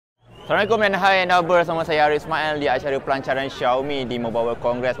Assalamualaikum dan hai anda bersama saya Arif Ismail di acara pelancaran Xiaomi di Mobile World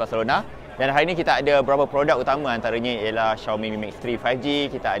Congress Barcelona. Dan hari ini kita ada beberapa produk utama, antaranya ialah Xiaomi Mi Mix 3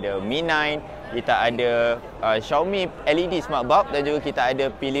 5G, kita ada Mi 9, kita ada Xiaomi LED Smart Bulb dan juga kita ada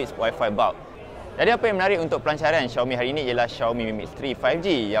Philips Wi-Fi Bulb. Jadi apa yang menarik untuk pelancaran Xiaomi hari ini ialah Xiaomi Mi Mix 3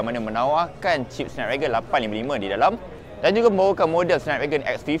 5G yang mana menawarkan chip Snapdragon 855 di dalam dan juga membawakan model Snapdragon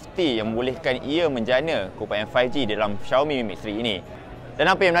X50 yang membolehkan ia menjana keupayaan 5G di dalam Xiaomi Mi Mix 3 ini. Dan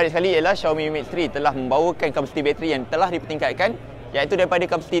apa yang menarik sekali ialah Xiaomi Mi Mix 3 telah membawakan kapasiti bateri yang telah dipertingkatkan, iaitu daripada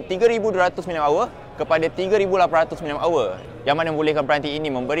kapasiti 3200 mAh kepada 3800 mAh, yang mana membolehkan peranti ini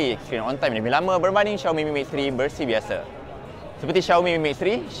memberi screen on time lebih lama berbanding Xiaomi Mi Mix 3 versi biasa. Seperti Xiaomi Mi Mix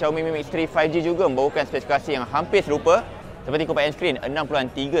 3, Xiaomi Mi Mix 3 5G juga membawakan spesifikasi yang hampir serupa seperti keupayaan skrin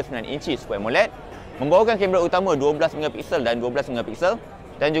 6.39 inci Super AMOLED, membawakan kamera utama 12 megapiksel dan 12 megapiksel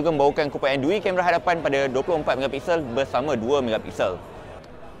dan juga membawakan keupayaan dui kamera hadapan pada 24 megapiksel bersama 2 megapiksel.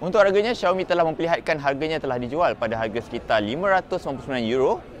 Untuk harganya, Xiaomi telah memperlihatkan harganya telah dijual pada harga sekitar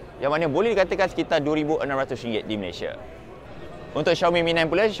 €599, yang mana boleh dikatakan sekitar RM2,600 di Malaysia. Untuk Xiaomi Mi 9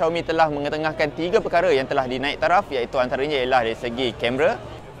 pula, Xiaomi telah mengetengahkan 3 perkara yang telah dinaik taraf, iaitu antaranya ialah dari segi kamera,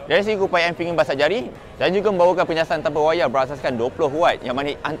 dari segi keupayaan finger basah jari dan juga membawakan penyiasan tanpa wayar berasaskan 20W yang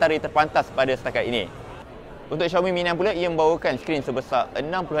mana antara terpantas pada setakat ini. Untuk Xiaomi Mi 9 pula, ia membawakan skrin sebesar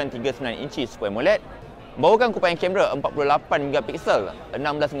 6.39 inci Super AMOLED, membawakan keupayaan kamera 48 megapiksel,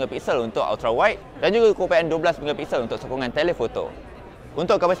 16 megapiksel untuk ultra wide dan juga keupayaan 12 megapiksel untuk sokongan telefoto.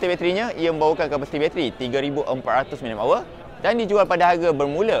 Untuk kapasiti baterinya, ia membawakan kapasiti bateri 3400 mAh dan dijual pada harga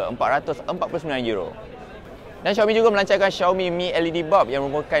bermula €449. Dan Xiaomi juga melancarkan Xiaomi Mi LED Bulb yang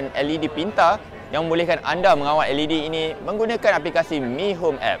merupakan LED pintar yang membolehkan anda mengawal LED ini menggunakan aplikasi Mi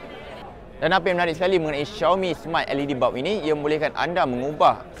Home App. Dan apa yang menarik sekali mengenai Xiaomi Smart LED Bulb ini, ia membolehkan anda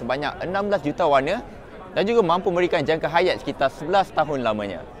mengubah sebanyak 16 juta warna dan juga mampu memberikan jangka hayat sekitar 11 tahun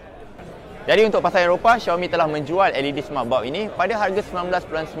lamanya. Jadi untuk pasaran Eropah, Xiaomi telah menjual LED Smart Bulb ini pada harga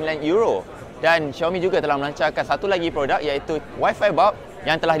 €19.9 dan Xiaomi juga telah melancarkan satu lagi produk, iaitu Wi-Fi Bulb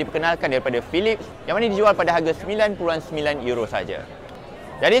yang telah diperkenalkan daripada Philips yang mana dijual pada harga €9.9 saja.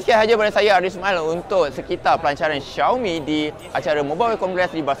 Jadi sekian sahaja daripada saya Arif Ismail untuk sekitar pelancaran Xiaomi di acara Mobile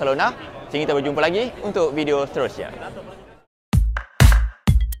Congress di Barcelona. Sehingga kita berjumpa lagi untuk video seterusnya.